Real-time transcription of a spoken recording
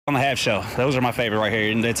On the half shell. Those are my favorite right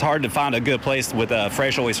here, and it's hard to find a good place with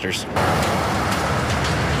fresh oysters.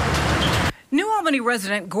 New Albany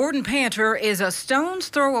resident Gordon Panter is a stone's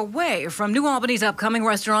throw away from New Albany's upcoming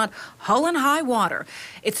restaurant, Hull and High Water.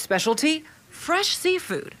 Its specialty, fresh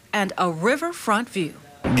seafood and a riverfront view.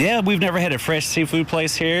 Yeah, we've never had a fresh seafood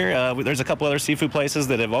place here. There's a couple other seafood places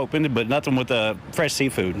that have opened, but nothing with fresh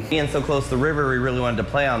seafood. Being so close to the river, we really wanted to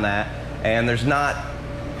play on that, and there's not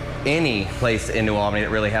any place in New Albany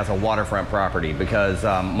that really has a waterfront property because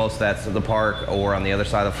most of that's the park or on the other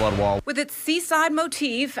side of the flood wall. With its seaside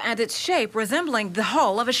motif and its shape resembling the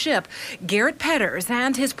hull of a ship, Garrett Petters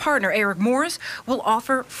and his partner Eric Morris will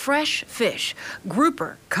offer fresh fish,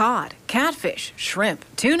 grouper, cod, catfish, shrimp,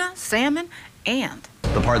 tuna, salmon, and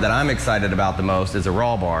the part that I'm excited about the most is a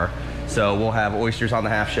raw bar. So we'll have oysters on the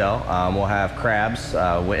half shell. We'll have crabs.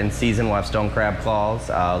 In season, we'll have stone crab claws.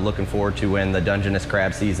 Looking forward to when the Dungeness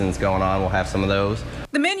crab season's going on. We'll have some of those.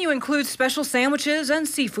 The menu includes special sandwiches and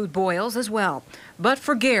seafood boils as well. But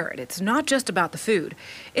for Garrett, it's not just about the food.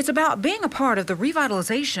 It's about being a part of the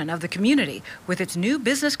revitalization of the community with its new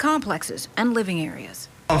business complexes and living areas.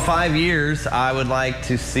 In 5 years, I would like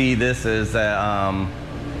to see this as,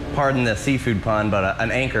 pardon the seafood pun, but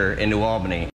an anchor in New Albany.